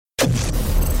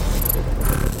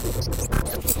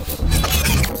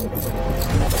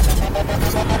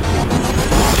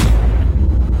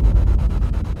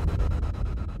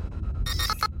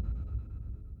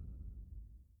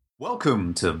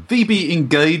Welcome to VB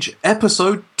Engage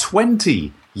episode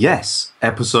 20. Yes,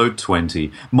 episode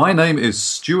 20. My name is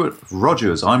Stuart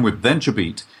Rogers. I'm with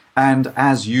VentureBeat. And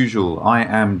as usual, I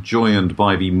am joined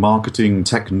by the marketing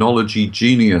technology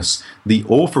genius, the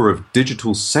author of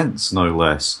Digital Sense, no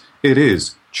less. It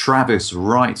is Travis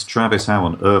Wright. Travis, how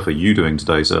on earth are you doing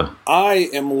today, sir? I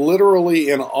am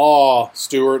literally in awe,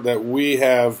 Stuart, that we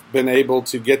have been able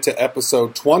to get to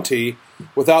episode 20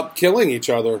 without killing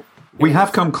each other. We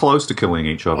have come close to killing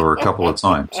each other a couple of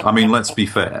times. I mean, let's be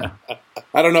fair.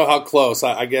 I don't know how close.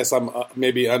 I guess I'm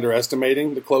maybe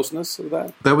underestimating the closeness of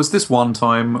that. There was this one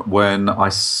time when I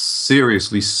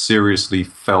seriously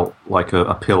felt like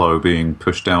a pillow being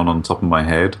pushed down on top of my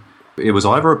head. It was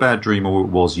either a bad dream or it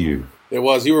was you. It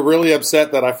was. You were really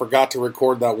upset that I forgot to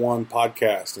record that one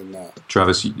podcast. And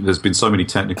Travis, there's been so many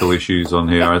technical issues on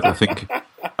here.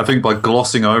 I think by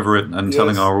glossing over it and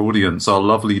telling our audience, our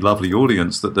lovely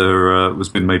audience, that there has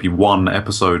been maybe one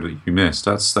episode that you missed,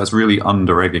 that's really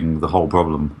under-egging the whole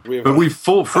problem. But we've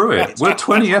fought through it. We're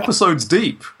 20 episodes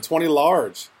deep. 20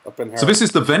 large up in here. So this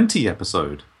is the Venti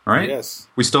episode, right? Yes.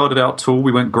 We started out tall,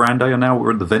 we went grande, and now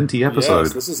we're at the Venti episode.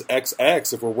 Yes, this is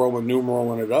XX if we're Roman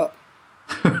numeraling it up.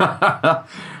 I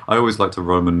always like to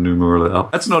Roman numeral it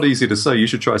up. That's not easy to say. You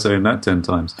should try saying that 10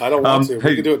 times. I don't want to.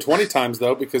 We can do it 20 times,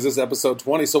 though, because this is episode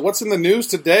 20. So what's in the news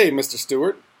today, Mr.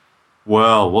 Stewart?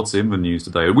 Well, what's in the news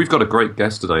today? We've got a great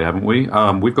guest today, haven't we?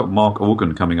 We've got Mark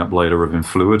Organ coming up later of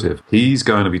Influitive. He's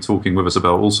going to be talking with us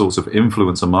about all sorts of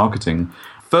influencer marketing.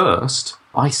 First,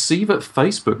 I see that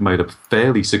Facebook made a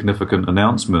fairly significant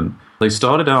announcement. They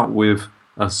started out with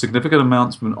a significant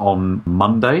announcement on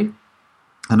Monday,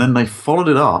 and then they followed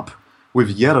it up with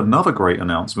yet another great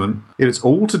announcement. It's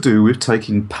all to do with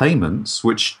taking payments,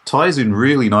 which ties in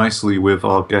really nicely with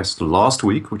our guest last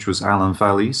week, which was Alan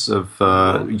Vallis of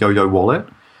Yo-Yo Wallet.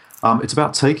 It's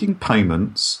about taking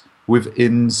payments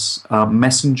within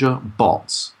messenger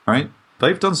bots, right?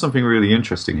 They've done something really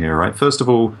interesting here, right? First of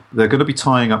all, they're going to be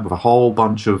tying up with a whole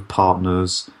bunch of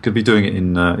partners. Could be doing it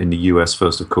in the US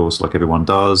first, of course, like everyone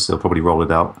does. They'll probably roll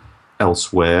it out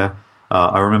elsewhere.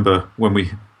 I remember when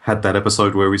we had that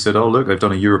episode where we said, oh, look, they've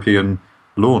done a European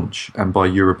launch. And by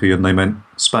European, they meant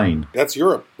Spain. That's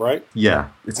Europe, right? Yeah.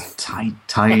 It's a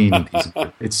tiny piece of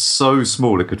it. It's so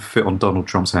small it could fit on Donald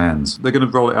Trump's hands. They're going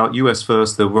to roll it out US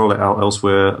first. They'll roll it out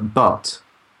elsewhere. But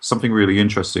something really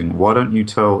interesting. Why don't you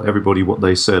tell everybody what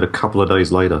they said a couple of days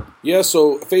later? Yeah,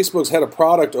 so Facebook's had a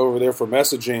product over there for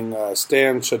messaging,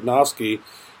 Stan Chudnovsky.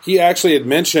 He actually had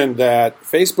mentioned that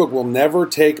Facebook will never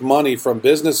take money from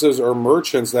businesses or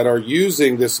merchants that are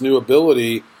using this new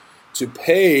ability to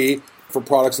pay for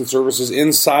products and services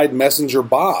inside Messenger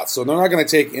bots. So they're not going to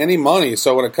take any money.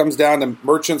 So when it comes down to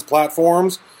merchants'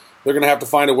 platforms, they're going to have to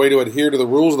find a way to adhere to the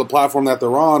rules of the platform that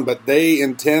they're on, but they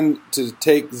intend to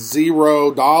take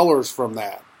 $0 from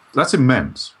that. That's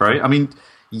immense, right? I mean,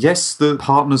 yes, the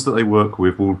partners that they work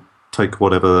with will take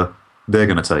whatever they're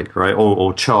going to take, right?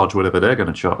 Or charge whatever they're going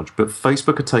to charge. But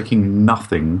Facebook are taking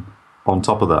nothing on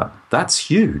top of that. That's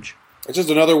huge. It's just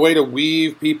another way to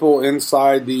weave people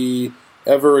inside the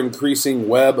ever-increasing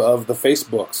web of the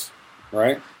Facebooks,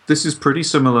 right? This is pretty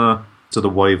similar to the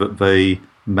way that they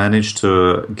managed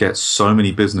to get so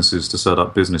many businesses to set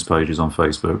up business pages on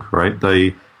Facebook, right?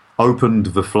 They opened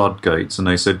the floodgates and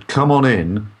they said, come on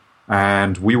in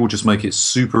and we will just make it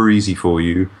super easy for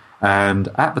you. And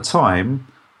at the time,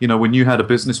 you know, when you had a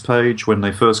business page, when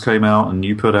they first came out and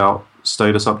you put out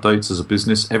status updates as a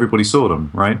business, everybody saw them,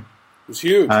 right? It was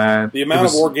huge. The amount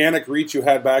of organic reach you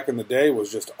had back in the day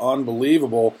was just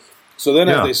unbelievable. So then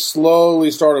as they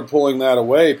slowly started pulling that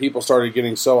away, people started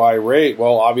getting so irate.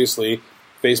 Well, obviously,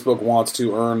 Facebook wants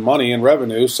to earn money and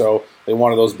revenue, so they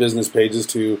wanted those business pages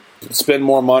to spend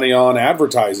more money on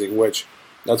advertising, which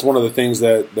that's one of the things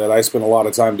that I spend a lot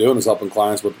of time doing is helping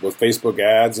clients with Facebook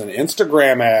ads and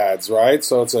Instagram ads, right?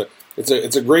 So it's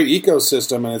a great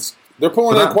ecosystem, and they're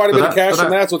pulling in quite a bit of cash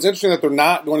from that. So it's interesting that they're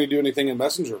not going to do anything in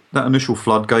Messenger. That initial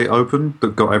floodgate open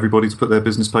that got everybody to put their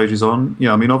business pages on,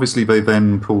 I mean, obviously they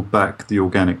then pulled back the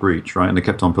organic reach, right? And they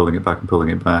kept on pulling it back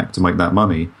to make that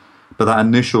money. But that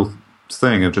initial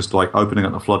thing of just like opening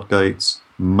up the floodgates,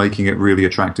 making it really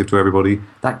attractive to everybody,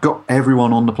 that got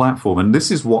everyone on the platform. And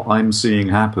this is what I'm seeing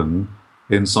happen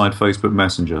inside Facebook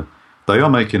Messenger. They are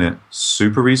making it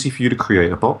super easy for you to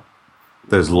create a bot.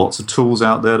 There's lots of tools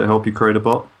out there to help you create a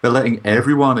bot. They're letting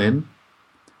everyone in.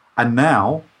 And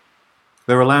now,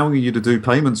 They're allowing you to do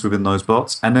payments within those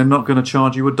bots, and they're not going to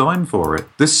charge you a dime for it.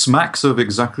 This smacks of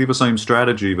exactly the same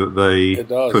strategy that they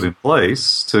put in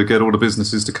place to get all the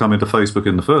businesses to come into Facebook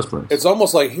in the first place. It's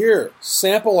almost like, here,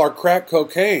 sample our crack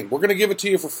cocaine. We're going to give it to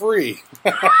you for free.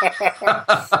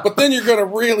 But then you're going to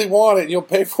really want it, and you'll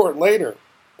pay for it later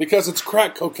because it's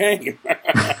crack cocaine.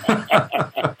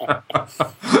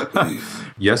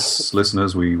 Yes,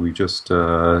 listeners, we just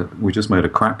made a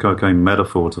crack cocaine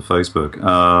metaphor to Facebook.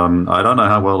 I don't know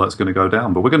how well that's going to go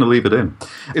down, but we're going to leave it in.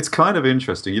 It's kind of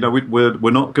interesting. You know,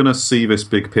 we're not going to see this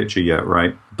big picture yet,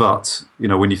 right? But, you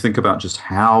know, when you think about just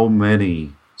how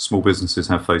many small businesses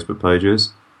have Facebook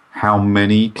pages, how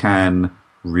many can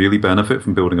really benefit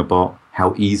from building a bot,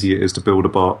 how easy it is to build a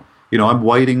bot. You know, I'm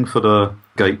waiting for the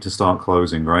gate to start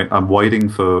closing, right? I'm waiting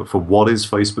for what is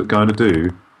Facebook going to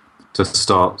do to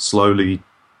start slowly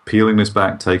peeling this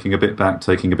back, taking a bit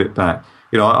back.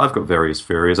 You know, I've got various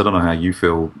theories. I don't know how you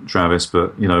feel, Travis,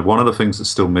 but, you know, one of the things that's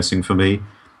still missing for me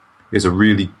is a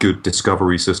really good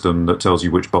discovery system that tells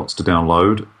you which bots to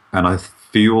download. And I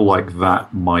feel like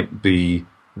that might be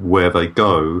where they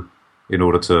go in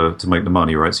order to make the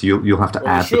money, right? So you'll have to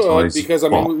advertise. Because, I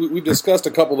mean, we've discussed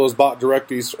a couple of those bot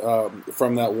directories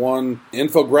from that one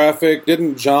infographic.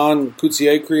 Didn't John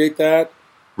Coutier create that?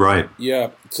 Right. Yeah.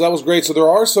 So that was great. So there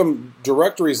are some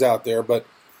directories out there, but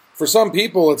for some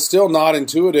people, it's still not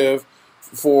intuitive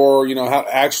for, you know, how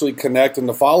to actually connect and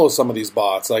to follow some of these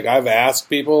bots. Like, I've asked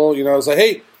people, you know, say,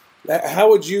 hey, how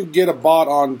would you get a bot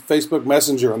on Facebook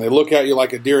Messenger? And they look at you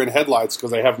like a deer in headlights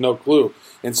because they have no clue.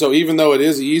 And so even though it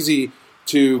is easy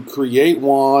to create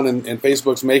one and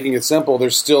Facebook's making it simple,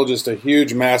 there's still just a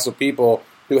huge mass of people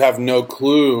who have no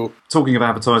clue. Talking of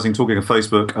advertising, talking of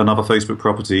Facebook, another Facebook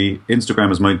property, Instagram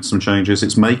has made some changes.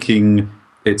 It's making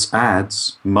its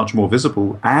ads much more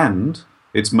visible and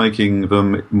it's making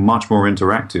them much more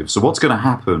interactive. So what's going to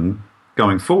happen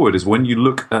going forward is when you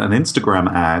look at an Instagram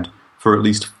ad for at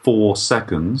least 4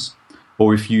 seconds,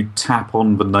 or if you tap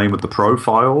on the name of the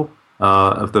profile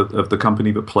of the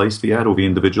company that placed the ad or the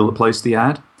individual that placed the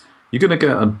ad, you're going to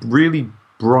get a really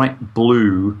bright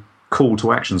blue call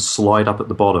to action slide up at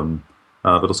the bottom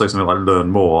that'll say something like learn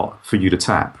more for you to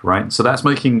tap, right? So that's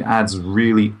making ads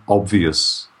really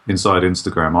obvious inside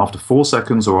Instagram after 4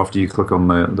 seconds or after you click on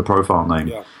the profile name.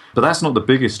 Yeah. But that's not the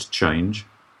biggest change.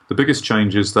 The biggest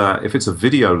change is that if it's a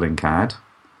video link ad,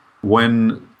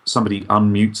 when somebody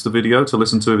unmutes the video to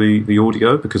listen to the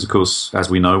audio, because of course, as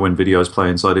we know, when videos play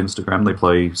inside Instagram, they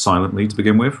play silently to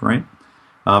begin with, right?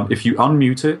 If you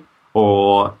unmute it,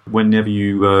 or whenever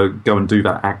you go and do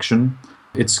that action,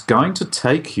 it's going to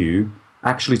take you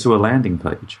actually to a landing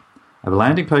page. And the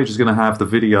landing page is going to have the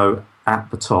video at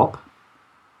the top,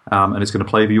 and it's going to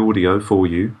play the audio for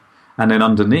you. And then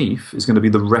underneath is going to be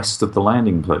the rest of the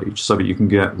landing page so that you can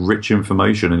get rich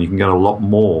information and you can get a lot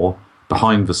more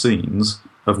behind the scenes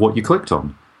of what you clicked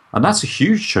on. And that's a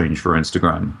huge change for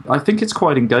Instagram. I think it's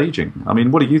quite engaging. I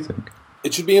mean, what do you think?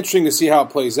 It should be interesting to see how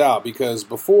it plays out, because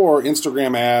before,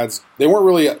 Instagram ads, they weren't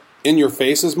really in your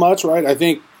face as much, right? I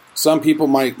think some people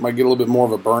might get a little bit more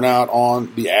of a burnout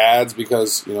on the ads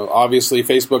because, you know, obviously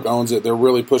Facebook owns it. They're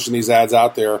really pushing these ads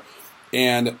out there.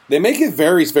 And they make it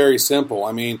very, very simple.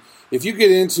 I mean, if you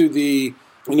get into the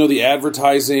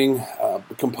advertising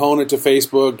component to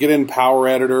Facebook, get in Power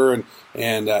Editor and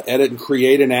edit and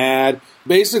create an ad.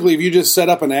 Basically, if you just set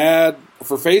up an ad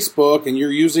for Facebook and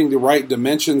you're using the right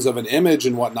dimensions of an image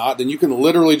and whatnot, then you can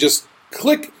literally just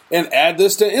click and add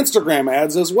this to Instagram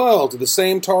ads as well, to the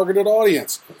same targeted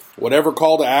audience. Whatever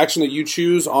call to action that you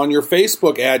choose on your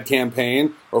Facebook ad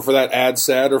campaign, or for that ad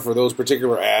set, or for those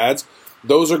particular ads,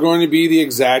 those are going to be the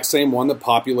exact same one that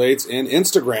populates in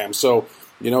Instagram. So,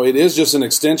 you know, it is just an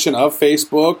extension of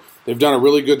Facebook. They've done a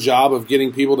really good job of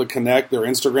getting people to connect their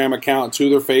Instagram account to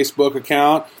their Facebook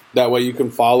account. That way you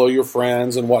can follow your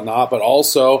friends and whatnot, but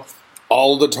also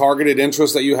all of the targeted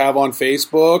interests that you have on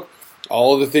Facebook,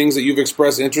 all of the things that you've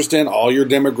expressed interest in, all your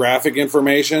demographic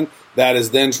information, that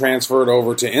is then transferred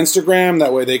over to Instagram.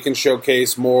 That way they can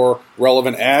showcase more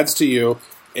relevant ads to you.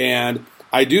 And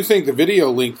I do think the video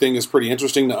link thing is pretty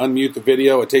interesting, to unmute the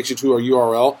video. It takes you to a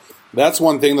URL. That's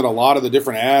one thing that a lot of the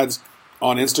different ads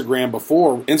on Instagram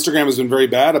before, Instagram has been very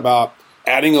bad about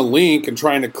adding a link and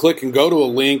trying to click and go to a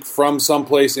link from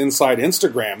someplace inside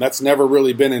Instagram. That's never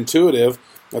really been intuitive.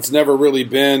 That's never really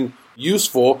been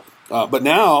useful. But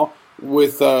now,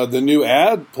 with the new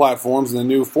ad platforms and the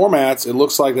new formats, it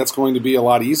looks like that's going to be a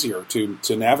lot easier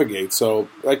to navigate. So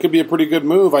that could be a pretty good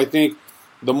move. I think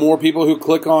the more people who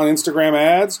click on Instagram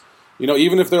ads,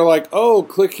 even if they're like, oh,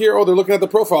 click here, oh, they're looking at the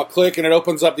profile, click, and it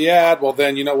opens up the ad, well,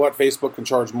 then you know what? Facebook can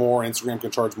charge more, Instagram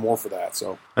can charge more for that.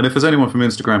 So, and if there's anyone from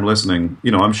Instagram listening,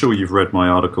 I'm sure you've read my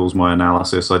articles, my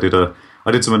analysis. I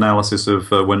did some analysis of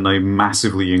when they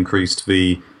massively increased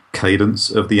the cadence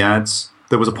of the ads.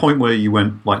 There was a point where you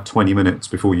went like 20 minutes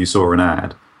before you saw an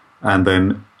ad, and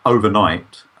then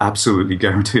overnight, absolutely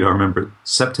guaranteed, I remember it,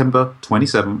 September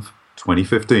 27th,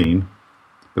 2015,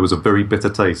 there was a very bitter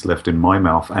taste left in my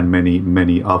mouth and many,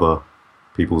 many other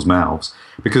people's mouths,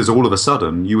 because all of a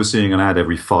sudden you were seeing an ad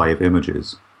every 5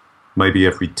 images, maybe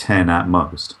every 10 at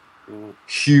most.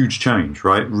 Huge change,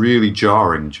 right? Really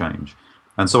jarring change.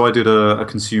 And so I did a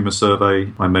consumer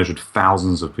survey. I measured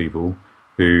thousands of people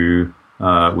who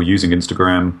were using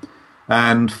Instagram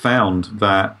and found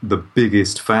that the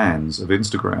biggest fans of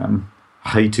Instagram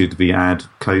hated the ad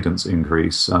cadence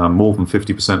increase. More than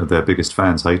 50% of their biggest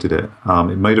fans hated it.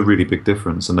 It made a really big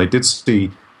difference. And they did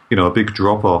see, a big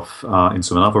drop-off in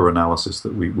some other analysis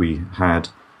that we had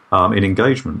in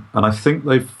engagement. And I think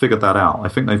they've figured that out. I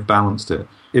think they've balanced it.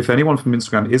 If anyone from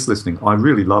Instagram is listening, I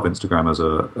really love Instagram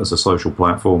as a social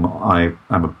platform. I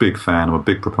am a big fan. I'm a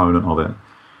big proponent of it.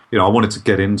 I wanted to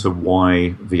get into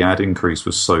why the ad increase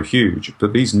was so huge.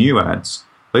 But these new ads,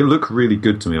 they look really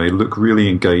good to me. They look really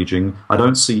engaging. I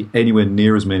don't see anywhere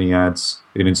near as many ads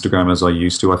in Instagram as I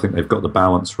used to. I think they've got the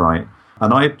balance right.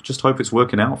 And I just hope it's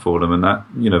working out for them. And that,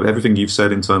 everything you've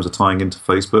said in terms of tying into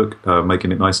Facebook,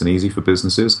 making it nice and easy for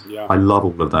businesses, yeah. I love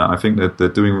all of that. I think that they're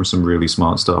doing some really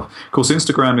smart stuff. Of course,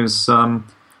 Instagram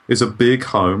is a big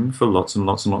home for lots and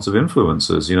lots and lots of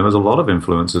influencers. There's a lot of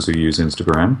influencers who use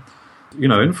Instagram.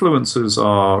 Influencers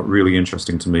are really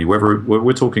interesting to me, whether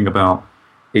we're talking about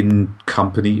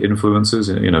in-company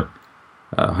influencers,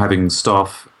 having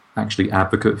staff actually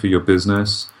advocate for your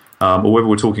business, or whether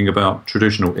we're talking about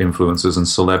traditional influencers and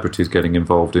celebrities getting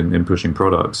involved in pushing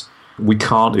products. We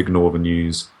can't ignore the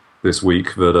news this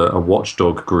week that a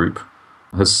watchdog group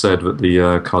has said that the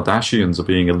Kardashians are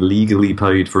being illegally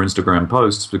paid for Instagram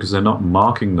posts because they're not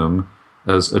marking them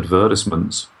as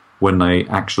advertisements when they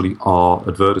actually are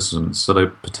advertisements. So they're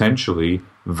potentially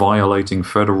violating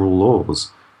federal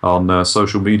laws on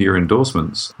social media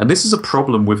endorsements. And this is a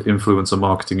problem with influencer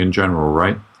marketing in general,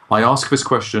 right? I ask this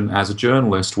question as a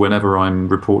journalist whenever I'm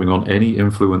reporting on any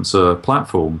influencer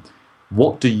platform.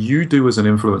 What do you do as an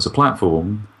influencer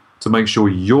platform to make sure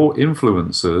your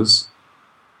influencers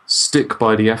stick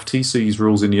by the FTC's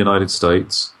rules in the United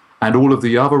States and all of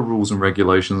the other rules and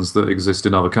regulations that exist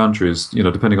in other countries,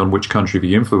 depending on which country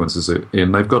the influencer's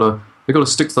in, they've got to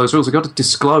stick to those rules. They've got to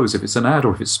disclose if it's an ad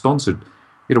or if it's sponsored.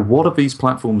 What are these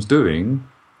platforms doing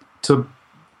to,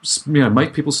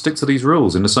 make people stick to these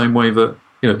rules in the same way that,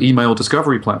 email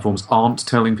discovery platforms aren't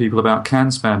telling people about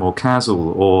CanSpam or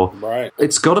Kazzle or... Right.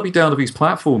 It's got to be down to these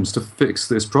platforms to fix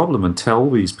this problem and tell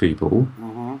these people,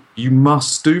 you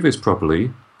must do this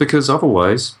properly, because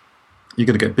otherwise you're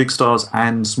going to get big stars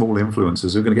and small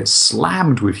influencers who are going to get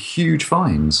slammed with huge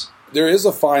fines. There is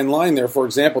a fine line there. For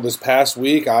example, this past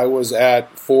week I was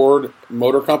at Ford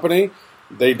Motor Company.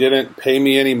 They didn't pay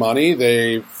me any money.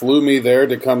 They flew me there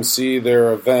to come see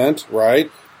their event,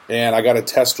 right? And I got to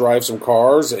test drive some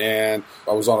cars, and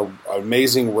I was on an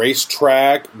amazing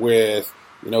racetrack with,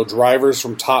 drivers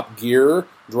from Top Gear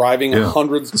driving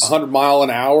 100 mile an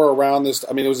hour around this.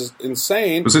 I mean, it was just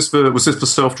insane. Was this the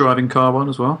self-driving car one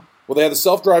as well? Well, they had the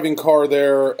self-driving car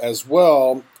there as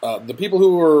well. The people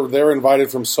who were there invited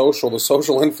from the social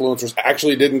influencers,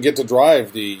 actually didn't get to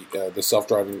drive the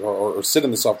self-driving car or sit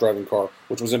in the self-driving car,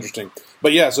 which was interesting.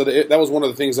 But yeah, so that was one of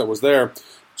the things that was there.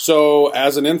 So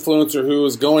as an influencer who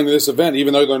is going to this event,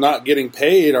 even though they're not getting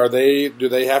paid, do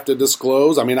they have to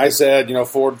disclose? I mean, I said,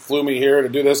 Ford flew me here to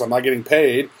do this. I'm not getting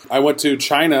paid. I went to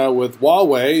China with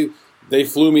Huawei. They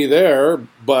flew me there,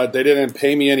 but they didn't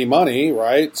pay me any money,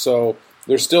 right? So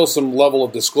there's still some level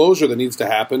of disclosure that needs to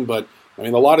happen. But, I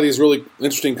mean, a lot of these really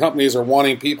interesting companies are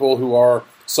wanting people who are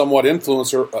somewhat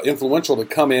influential to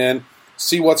come in,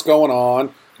 see what's going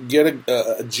on, get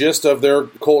a gist of their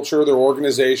culture, their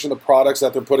organization, the products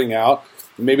that they're putting out.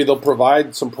 Maybe they'll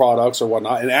provide some products or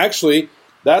whatnot. And actually,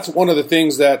 that's one of the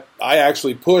things that I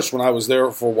actually pushed when I was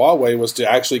there for Huawei, was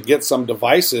to actually get some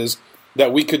devices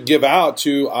that we could give out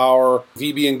to our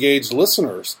VB Engaged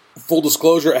listeners. Full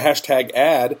disclosure,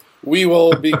 #ad. We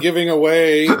will be giving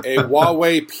away a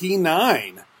Huawei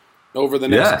P9 over the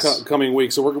next coming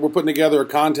week. So we're putting together a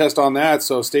contest on that,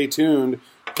 so stay tuned.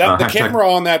 The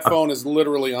camera on that phone is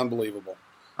literally unbelievable.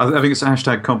 I think it's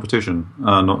a #competition,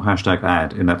 not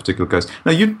 #ad in that particular case.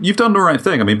 Now, you've done the right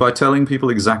thing. I mean, by telling people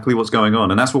exactly what's going on,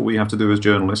 and that's what we have to do as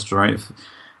journalists, right?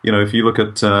 If you look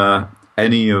at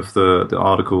any of the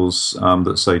articles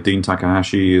that say Dean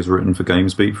Takahashi is written for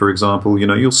GamesBeat, for example,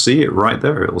 you'll see it right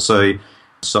there. It'll say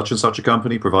such and such a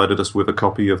company provided us with a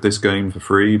copy of this game for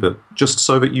free, but just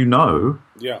so that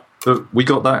that we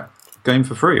got that game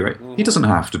for free, right? He doesn't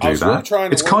have to do that.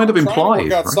 It's kind of implied.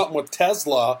 Work out something with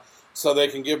Tesla so they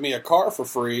can give me a car for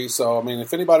free. So, I mean,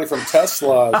 if anybody from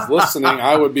Tesla is listening,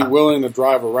 I would be willing to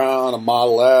drive around a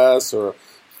Model S or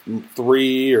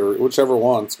 3 or whichever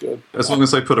one. It's good. As long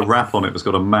as they put a wrap on it that's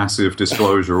got a massive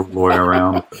disclosure all the way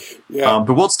around.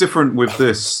 But what's different with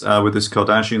this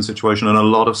Kardashian situation and a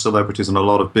lot of celebrities and a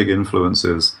lot of big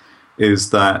influencers is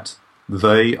that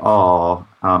they are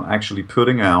actually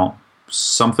putting out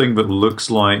something that looks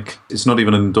like it's not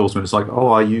even an endorsement. It's like, oh,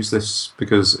 I use this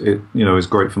because it is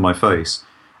great for my face,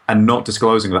 and not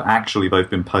disclosing that actually they've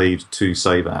been paid to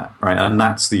say that, right? And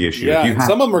that's the issue. Yeah,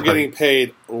 some of them are getting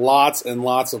paid lots and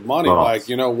lots of money. Like,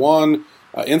 one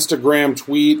Instagram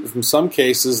tweet, in some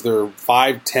cases, they're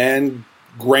 5, 10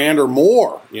 grand or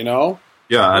more, Yeah,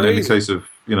 and in the case of,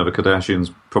 the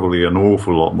Kardashians, probably an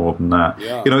awful lot more than that.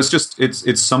 Yeah. It's just,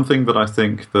 it's something that I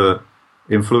think that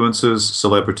influencers,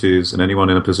 celebrities, and anyone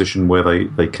in a position where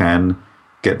they can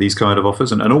get these kind of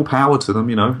offers, and all power to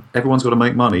them, everyone's got to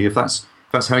make money. If that's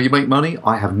how you make money,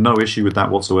 I have no issue with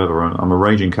that whatsoever. I'm a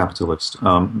raging capitalist.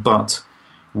 But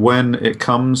when it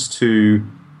comes to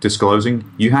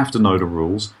disclosing, you have to know the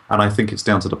rules. And I think it's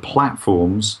down to the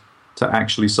platforms to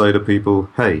actually say to people,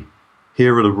 hey,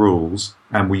 here are the rules,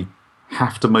 and we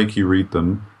have to make you read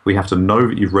them. We have to know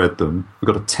that you've read them. We've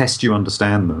got to test you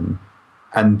understand them.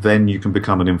 And then you can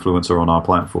become an influencer on our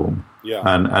platform. Yeah.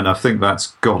 And I think that's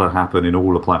got to happen in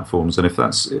all the platforms. And if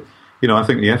that's... I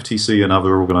think the FTC and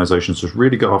other organizations just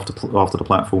really go after the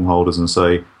platform holders and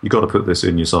say, you got to put this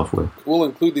in your software. We'll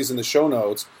include these in the show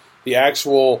notes, the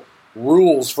actual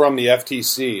rules from the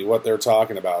FTC, what they're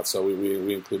talking about. So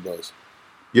we include those.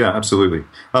 Yeah, absolutely.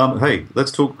 Hey,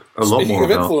 let's talk a lot more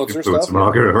about influencer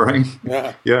marketing,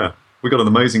 right? Yeah. We've got an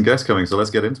amazing guest coming, so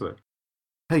let's get into it.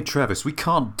 Hey Travis, we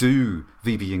can't do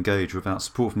VB Engage without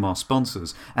support from our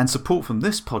sponsors, and support from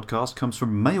this podcast comes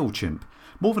from MailChimp.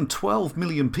 More than 12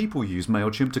 million people use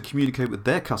MailChimp to communicate with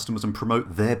their customers and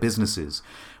promote their businesses.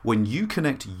 When you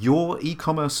connect your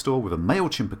e-commerce store with a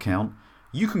MailChimp account,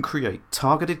 you can create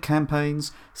targeted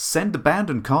campaigns, send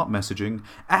abandoned cart messaging,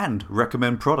 and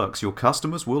recommend products your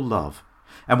customers will love.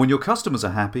 And when your customers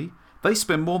are happy, they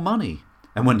spend more money.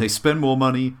 And when they spend more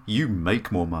money, you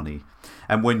make more money.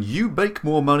 And when you make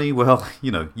more money, well,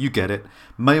 you get it.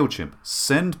 MailChimp.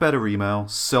 Send better email,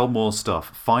 sell more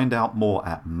stuff. Find out more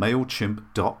at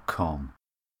MailChimp.com.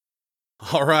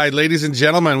 All right, ladies and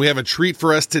gentlemen, we have a treat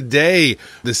for us today.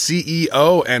 The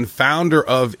CEO and founder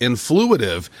of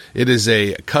Influitive. It is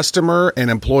a customer and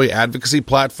employee advocacy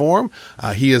platform.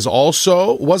 He was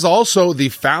also the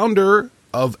founder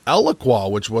of Eloqua,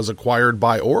 which was acquired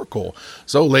by Oracle.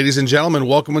 So, ladies and gentlemen,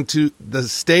 welcome to the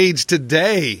stage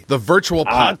today, the virtual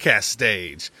podcast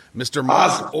stage, Mr.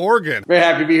 Mark Organ. Very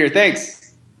happy to be here.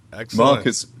 Thanks. Excellent.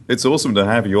 Mark, it's awesome to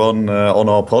have you on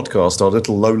our podcast, our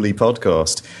little lowly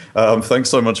podcast. Thanks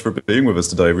so much for being with us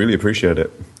today. Really appreciate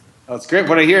it. That's great.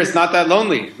 What I hear, it's not that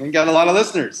lonely. We got a lot of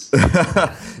listeners.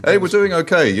 Hey, we're doing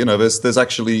okay. There's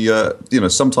actually,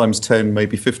 sometimes 10,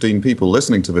 maybe 15 people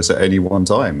listening to this at any one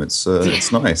time. It's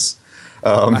nice.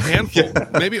 A handful,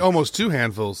 maybe almost 2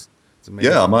 handfuls. It's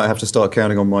amazing. Yeah, I might have to start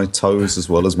counting on my toes as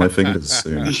well as my fingers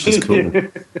soon, which is cool.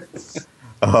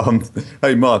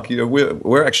 Hey, Mark,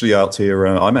 we're actually out here.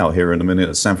 I'm out here in a minute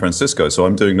at San Francisco, so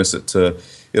I'm doing this at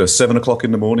 7 o'clock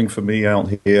in the morning for me out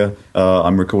here.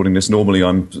 I'm recording this. Normally,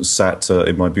 I'm sat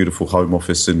in my beautiful home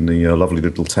office in the lovely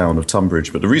little town of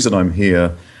Tunbridge. But the reason I'm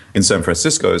here in San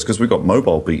Francisco is because we've got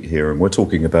Mobile Beat here, and we're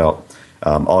talking about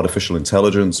artificial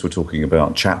intelligence. We're talking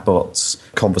about chatbots,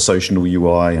 conversational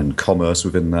UI, and commerce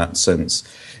within that sense.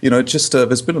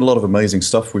 There's been a lot of amazing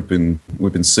stuff we've been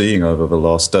seeing over the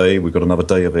last day. We've got another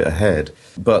day of it ahead.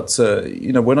 But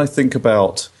when I think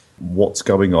about what's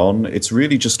going on, it's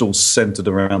really just all centered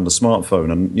around the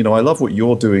smartphone. And I love what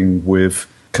you're doing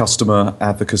with customer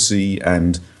advocacy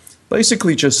and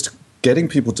basically just getting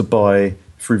people to buy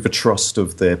through the trust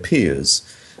of their peers.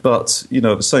 But at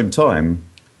the same time,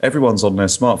 everyone's on their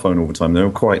smartphone all the time. They're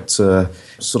quite sort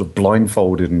of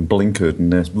blindfolded and blinkered,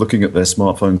 and they're looking at their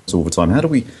smartphones all the time. How do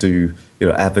we do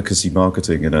advocacy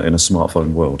marketing in a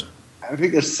smartphone world? I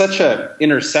think there's such an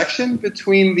intersection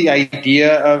between the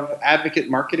idea of advocate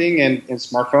marketing and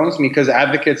smartphones, because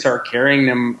advocates are carrying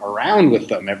them around with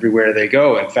them everywhere they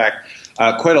go. In fact,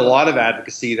 quite a lot of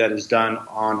advocacy that is done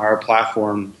on our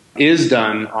platform is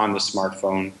done on the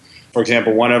smartphone. For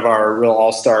example, one of our real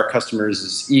all-star customers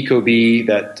is Ecobee,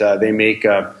 that they make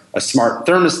a smart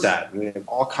thermostat. We have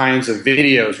all kinds of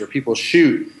videos where people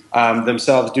shoot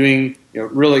themselves doing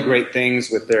really great things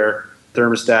with their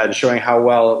thermostat and showing how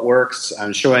well it works,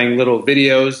 and showing little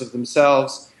videos of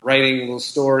themselves, writing little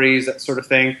stories, that sort of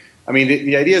thing. I mean,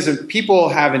 the idea is that people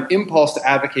have an impulse to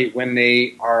advocate when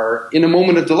they are in a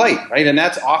moment of delight, right? And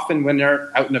that's often when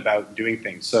they're out and about doing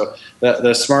things. So the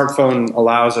smartphone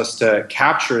allows us to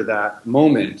capture that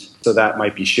moment, so that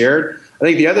might be shared. I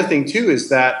think the other thing, too, is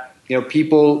that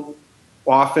people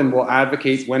often will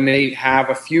advocate when they have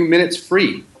a few minutes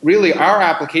free. Really, our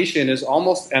application is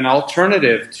almost an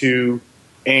alternative to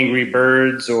Angry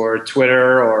Birds or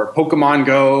Twitter or Pokemon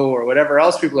Go or whatever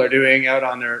else people are doing out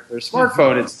on their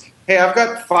smartphone. It's, hey, I've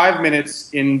got 5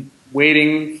 minutes in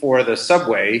waiting for the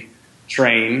subway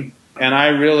train, and I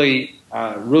really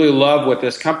love what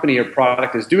this company or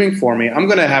product is doing for me. I'm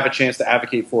going to have a chance to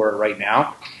advocate for it right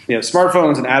now.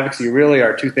 Smartphones and advocacy really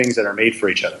are two things that are made for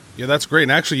each other. Yeah, that's great.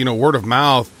 And actually, word of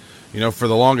mouth, for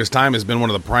the longest time has been one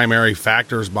of the primary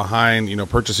factors behind,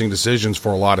 purchasing decisions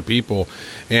for a lot of people.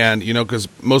 And, because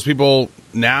most people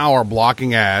now are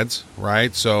blocking ads,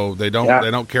 right? So they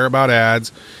don't care about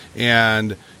ads.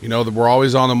 And, we're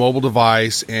always on the mobile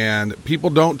device, and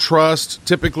people don't trust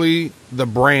typically the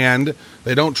brand.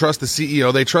 They don't trust the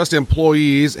CEO. They trust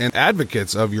employees and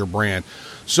advocates of your brand.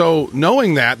 So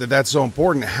knowing that's so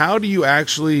important, how do you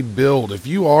actually build, if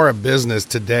you are a business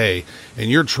today and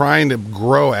you're trying to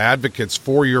grow advocates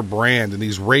for your brand and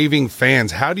these raving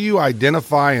fans, how do you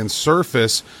identify and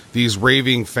surface these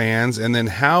raving fans, and then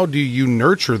how do you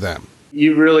nurture them?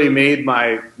 You really made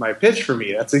my pitch for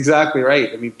me. That's exactly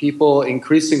right. I mean, people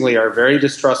increasingly are very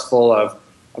distrustful of,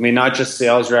 not just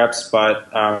sales reps, but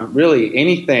really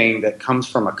anything that comes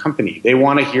from a company. They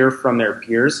want to hear from their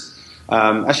peers.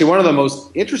 Actually, one of the most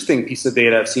interesting pieces of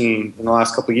data I've seen in the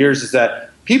last couple of years is that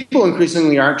people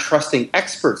increasingly aren't trusting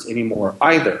experts anymore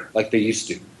either, like they used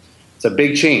to. It's a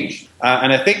big change.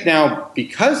 And I think now,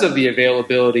 because of the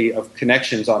availability of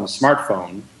connections on the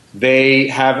smartphone, they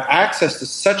have access to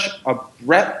such a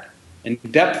breadth and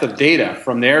depth of data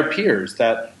from their peers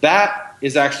that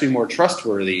is actually more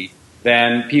trustworthy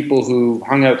than people who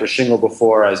hung out their shingle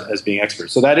before as being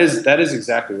experts. So that is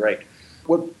exactly right.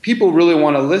 What people really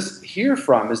want to hear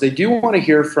from is they do want to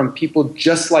hear from people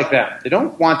just like them. They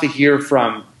don't want to hear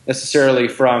necessarily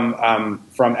from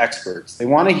experts. They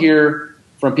want to hear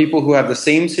from people who have the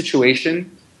same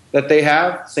situation that they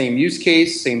have, same use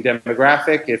case, same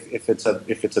demographic, if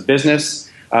it's a business,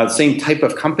 same type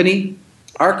of company.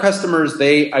 Our customers,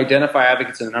 they identify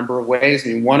advocates in a number of ways.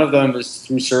 One of them is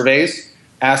through surveys,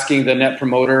 asking the net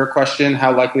promoter question,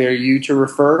 how likely are you to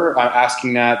refer?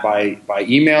 Asking that by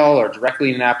email or directly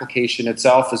in an application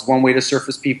itself is one way to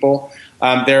surface people.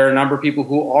 There are a number of people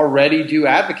who already do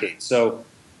advocate. So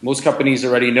most companies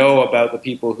already know about the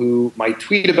people who might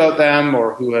tweet about them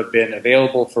or who have been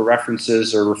available for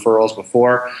references or referrals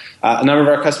before. A number of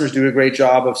our customers do a great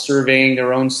job of surveying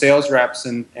their own sales reps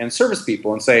and service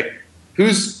people and say,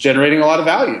 who's generating a lot of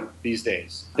value these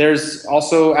days? There's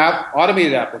also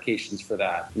automated applications for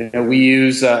that. We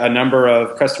use a number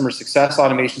of customer success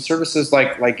automation services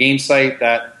like Gainsight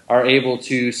that are able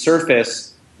to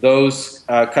surface those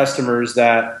customers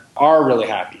that are really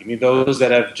happy. Those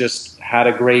that have just had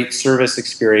a great service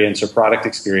experience or product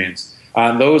experience.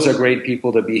 Those are great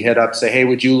people to be hit up, say, hey,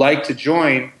 would you like to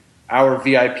join our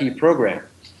VIP program?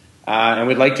 And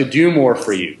we'd like to do more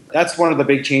for you. That's one of the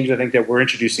big changes I think that we're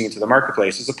introducing into the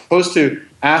marketplace, as opposed to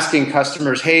asking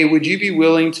customers, hey, would you be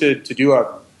willing to do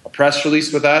a press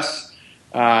release with us?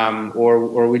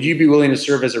 Or would you be willing to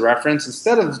serve as a reference?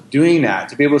 Instead of doing that,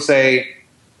 to be able to say,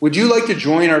 would you like to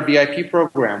join our VIP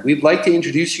program? We'd like to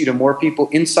introduce you to more people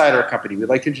inside our company. We'd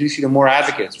like to introduce you to more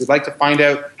advocates. We'd like to find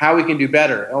out how we can do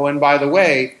better. Oh, and by the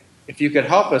way, if you could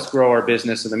help us grow our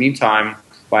business in the meantime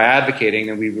by advocating,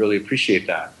 then we really appreciate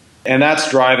that. And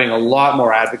that's driving a lot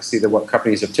more advocacy than what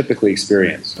companies have typically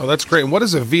experienced. Oh, that's great. And what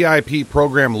does a VIP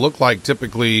program look like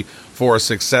typically for a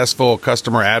successful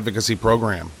customer advocacy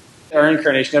program? Our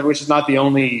incarnation of it, which is not the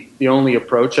only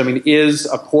approach, is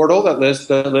a portal that lives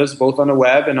both on the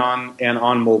web and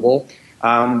on mobile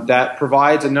that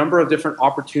provides a number of different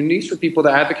opportunities for people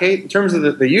to advocate. In terms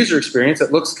of the user experience,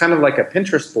 it looks kind of like a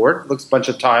Pinterest board. It looks a bunch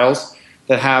of tiles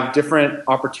that have different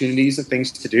opportunities and things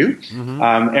to do.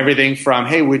 Mm-hmm. Everything from,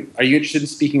 hey, are you interested in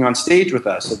speaking on stage with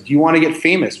us? Do you want to get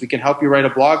famous? We can help you write a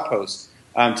blog post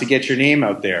to get your name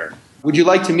out there. Would you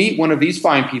like to meet one of these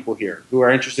fine people here who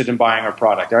are interested in buying our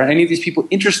product? Are any of these people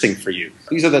interesting for you?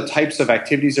 These are the types of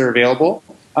activities that are available.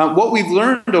 What we've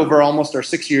learned over almost our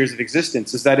 6 years of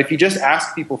existence is that if you just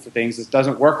ask people for things, it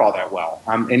doesn't work all that well.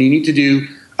 And you need to do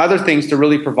other things to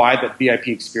really provide that VIP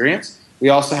experience. We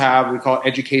also have, we call it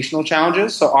educational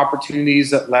challenges, so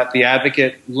opportunities that let the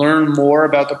advocate learn more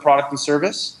about the product and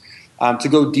service, to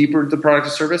go deeper into the product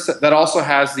and service. That also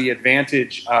has the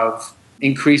advantage of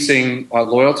increasing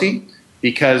loyalty,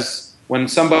 because when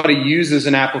somebody uses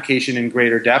an application in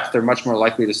greater depth, they're much more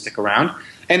likely to stick around.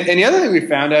 And the other thing we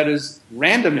found out is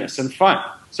randomness and fun.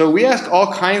 So we ask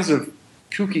all kinds of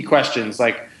kooky questions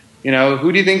like,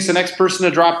 who do you think is the next person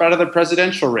to drop out of the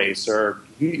presidential race? Or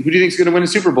who do you think is going to win a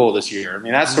Super Bowl this year? I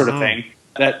mean, that sort of thing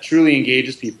that truly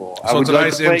engages people. So it's a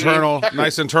nice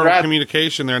internal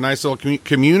communication there, nice little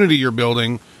community you're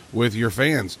building with your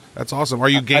fans. That's awesome. Are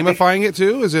you gamifying it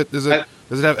too? Does it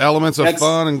have elements of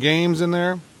fun and games in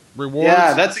there? Rewards?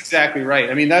 Yeah, that's exactly right.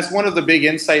 I mean, that's one of the big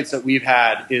insights that we've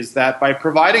had, is that by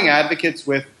providing advocates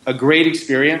with a great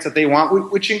experience that they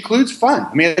want, which includes fun.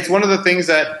 I mean, it's one of the things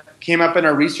that came up in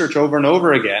our research over and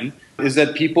over again, is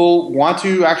that people want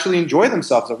to actually enjoy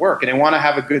themselves at work, and they want to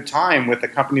have a good time with the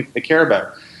company that they care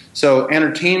about. So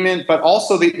entertainment, but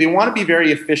also they want to be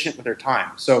very efficient with their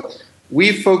time. So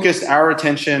we've focused our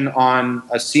attention on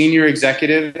senior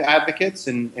executive advocates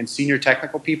and senior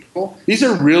technical people. These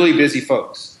are really busy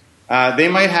folks. They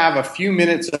might have a few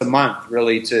minutes a month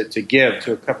really to give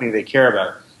to a company they care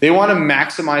about. They want to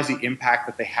maximize the impact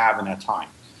that they have in that time.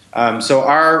 So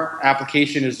our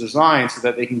application is designed so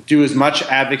that they can do as much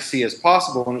advocacy as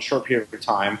possible in a short period of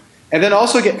time, and then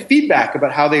also get feedback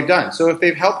about how they've done. So if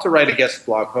they've helped to write a guest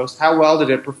blog post, how well did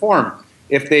it perform?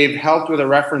 If they've helped with a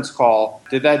reference call,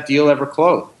 did that deal ever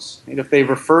close? And if they've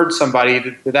referred somebody,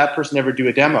 did that person ever do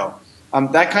a demo?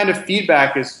 That kind of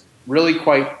feedback is really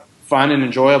quite fun and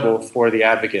enjoyable for the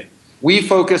advocate. We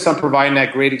focus on providing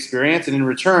that great experience, and in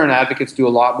return, advocates do a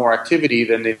lot more activity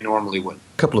than they normally would.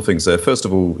 A couple of things there. First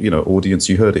of all, audience,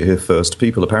 you heard it here first.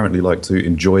 People apparently like to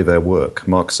enjoy their work.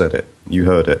 Mark said it. You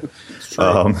heard it.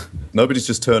 Nobody's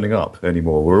just turning up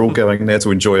anymore. We're all going there to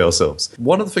enjoy ourselves.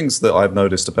 One of the things that I've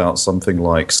noticed about something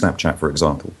like Snapchat, for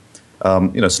example,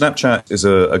 Snapchat is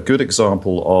a good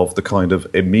example of the kind of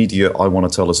immediate, I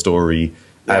want to tell a story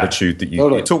attitude that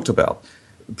you talked about.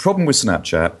 The problem with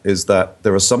Snapchat is that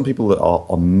there are some people that are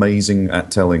amazing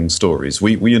at telling stories.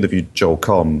 We interviewed Joel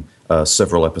Comm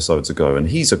several episodes ago, and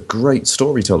he's a great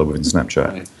storyteller within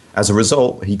Snapchat. Right. As a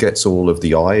result, he gets all of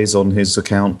the eyes on his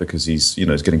account because he's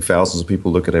getting thousands of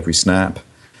people look at every snap.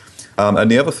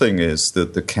 And the other thing is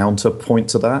that the counterpoint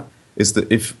to that is that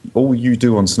if all you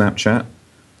do on Snapchat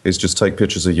is just take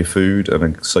pictures of your food and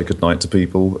then say goodnight to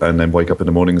people, and then wake up in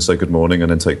the morning and say good morning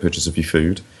and then take pictures of your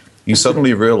food, you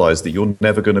suddenly realize that you're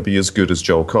never going to be as good as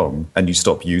Joel Comm, and you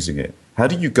stop using it. How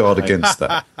do you guard against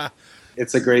that?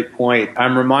 It's a great point.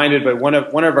 I'm reminded by one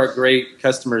of our great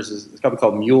customers is a company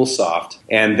called MuleSoft,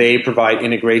 and they provide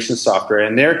integration software,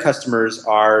 and their customers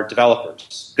are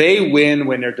developers. They win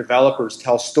when their developers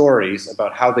tell stories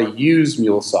about how they use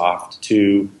MuleSoft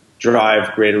to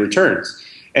drive greater returns.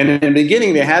 And in the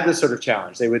beginning, they had this sort of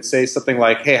challenge. They would say something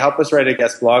like, hey, help us write a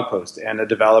guest blog post. And a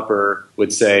developer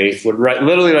would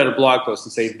literally write a blog post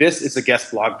and say, this is a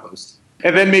guest blog post.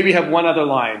 And then maybe have one other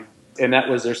line, and that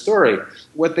was their story.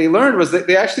 What they learned was that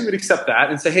they actually would accept that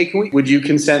and say, hey, would you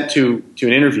consent to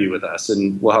an interview with us,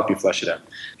 and we'll help you flesh it out.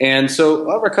 And so a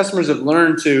lot of our customers have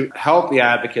learned to help the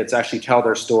advocates actually tell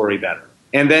their story better.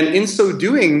 And then in so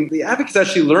doing, the advocates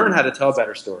actually learn how to tell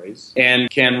better stories and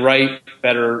can write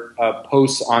better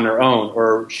posts on their own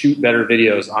or shoot better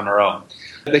videos on their own.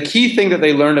 The key thing that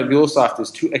they learned at MuleSoft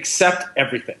is to accept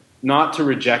everything, not to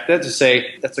reject it, to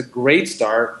say, that's a great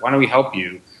start, why don't we help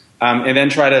you? And then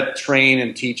try to train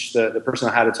and teach the person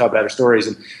how to tell better stories.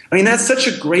 And I mean, that's such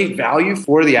a great value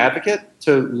for the advocate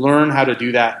to learn how to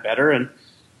do that better. And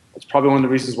it's probably one of the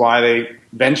reasons why they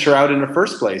venture out in the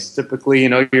first place. Typically,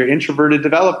 your introverted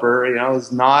developer,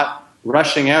 is not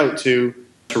rushing out to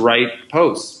write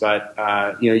posts, but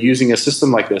using a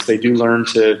system like this, they do learn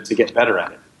to get better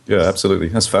at it. Yeah, absolutely.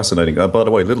 That's fascinating. By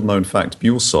the way, little known fact: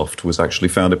 MuleSoft was actually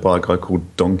founded by a guy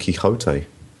called Don Quixote.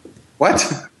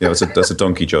 What? Yeah, that's a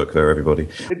donkey joke there, everybody.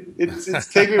 It's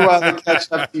taking me a while to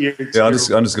catch up to you. Yeah, I'm just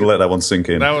going to let that one sink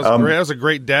in. That was great. That was a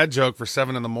great dad joke for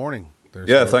 7 a.m.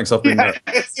 Yeah, thanks. I've been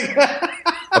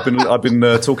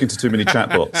talking to too many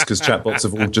chatbots because chatbots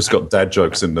have all just got dad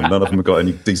jokes in them. None of them have got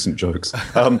any decent jokes.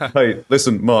 Hey,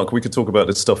 listen, Mark, we could talk about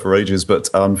this stuff for ages, but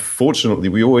unfortunately,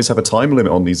 we always have a time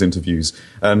limit on these interviews,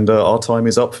 and our time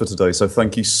is up for today. So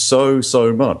thank you so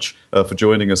much for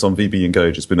joining us on VB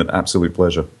Engage. It's been an absolute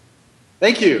pleasure.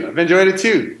 Thank you. I've enjoyed it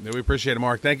too. Yeah, we appreciate it,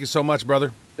 Mark. Thank you so much,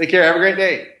 brother. Take care. Have a great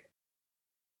day.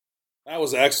 That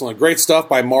was excellent. Great stuff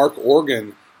by Mark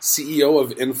Organ, CEO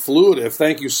of Influitive.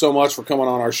 Thank you so much for coming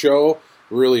on our show.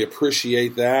 Really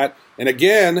appreciate that. And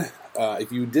again,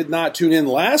 if you did not tune in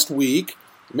last week,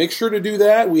 make sure to do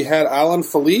that. We had Alan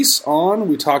Felice on.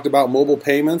 We talked about mobile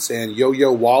payments and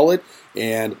Yo-Yo Wallet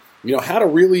and how to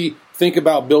really think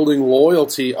about building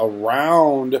loyalty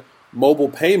around mobile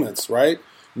payments, right?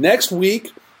 Next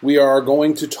week, we are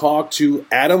going to talk to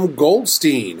Adam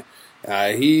Goldstein.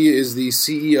 He is the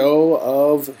CEO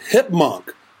of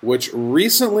Hipmunk, which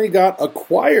recently got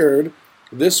acquired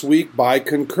this week by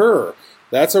Concur.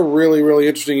 That's a really, really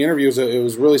interesting interview. It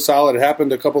was really solid. It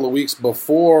happened a couple of weeks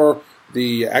before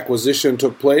the acquisition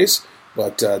took place,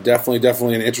 but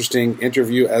definitely an interesting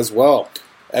interview as well.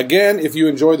 Again, if you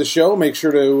enjoy the show, make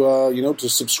sure to to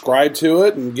subscribe to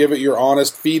it and give it your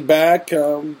honest feedback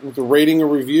with a rating or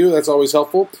review. That's always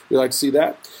helpful. We like to see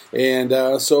that.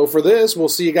 And so for this, we'll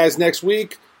see you guys next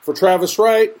week. For Travis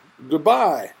Wright,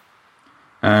 goodbye.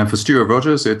 And for Stuart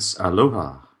Rogers, it's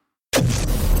aloha.